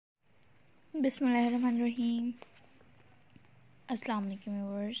Bismillahirrahmanirrahim. Assalamu alaikum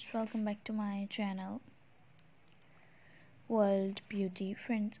viewers, welcome back to my channel world beauty.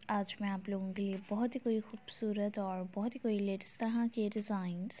 Friends, आज मैं आप लोगों के लिए बहुत ही कोई खूबसूरत और बहुत ही कोई लेटेस्ट तरह के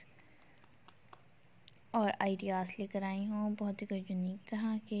डिज़ाइंस और आइडियाज़ लेकर आई हूँ। बहुत ही कोई यूनिक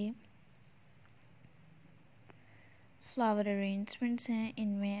तरह के फ्लावर अरेंजमेंट्स हैं।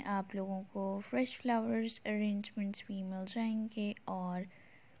 इनमें आप लोगों को फ्रेश फ्लावर्स अरेंजमेंट्स भी मिल जाएंगे और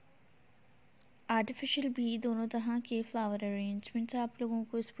आर्टिफिशियल भी, दोनों तरह के फ्लावर अरेंजमेंट्स आप लोगों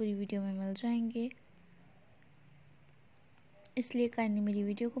को इस पूरी वीडियो में मिल जाएंगे। इसलिए काइंडली मेरी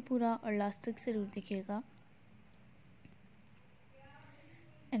वीडियो को पूरा और लास्ट तक ज़रूर देखिएगा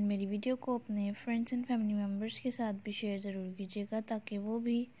एंड मेरी वीडियो को अपने फ्रेंड्स एंड फैमिली मेम्बर्स के साथ भी शेयर ज़रूर कीजिएगा ताकि वो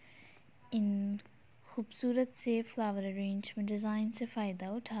भी इन खूबसूरत से फ्लावर अरेंजमेंट डिज़ाइन से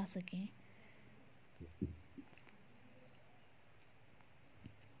फ़ायदा उठा सकें।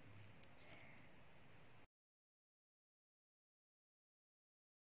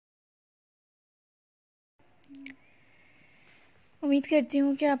 उम्मीद करती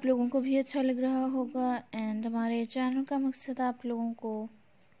हूँ कि आप लोगों को भी अच्छा लग रहा होगा एंड हमारे चैनल का मकसद आप लोगों को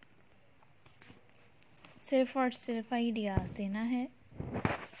सिर्फ़ और सिर्फ आइडियाज़ देना है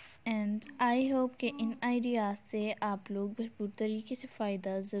एंड आई होप कि इन आइडियाज़ से आप लोग भरपूर तरीके से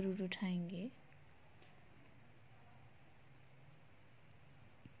फ़ायदा ज़रूर उठाएंगे।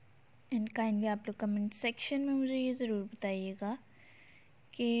 एंड काइंडली आप लोग कमेंट सेक्शन में मुझे ये ज़रूर बताइएगा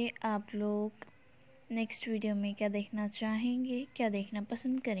कि आप लोग नेक्स्ट वीडियो में क्या देखना चाहेंगे, क्या देखना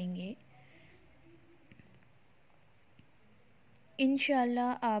पसंद करेंगे।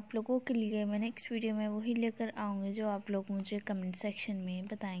 इंशाल्लाह आप लोगों के लिए मैं नेक्स्ट वीडियो में वही लेकर आऊँगी जो आप लोग मुझे कमेंट सेक्शन में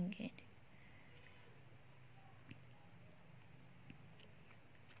बताएंगे।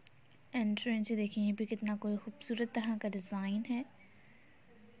 एंड फ्रेंड्स, ये देखिए ये भी कितना कोई खूबसूरत तरह का डिज़ाइन है,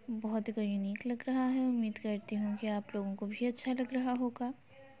 बहुत ही कोई यूनिक लग रहा है। उम्मीद करती हूँ कि आप लोगों को भी अच्छा लग रहा होगा।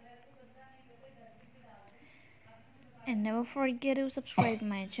 And never forget to subscribe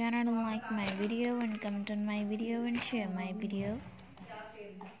my channel and like my video and comment on my video and share my video.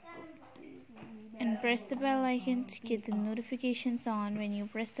 And press the bell icon to get the notifications on. When you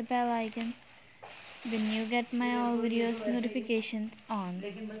press the bell icon, then you get my all videos notifications on.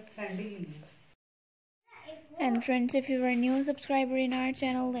 And friends, if you are a new subscriber in our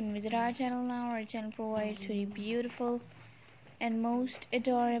channel, then visit our channel now. Our channel provides very beautiful and most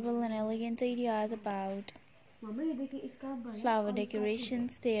adorable and elegant ideas about flower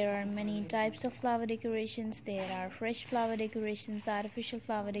decorations. There are many types of flower decorations. There are fresh flower decorations, artificial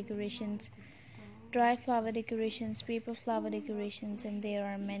flower decorations, dry flower decorations, paper flower decorations, and there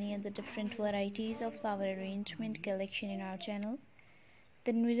are many other different varieties of flower arrangement collection in our channel.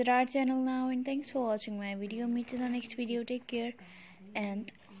 Then visit our channel now, and thanks for watching my video. Meet you in the next video. Take care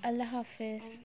and Allah Hafiz.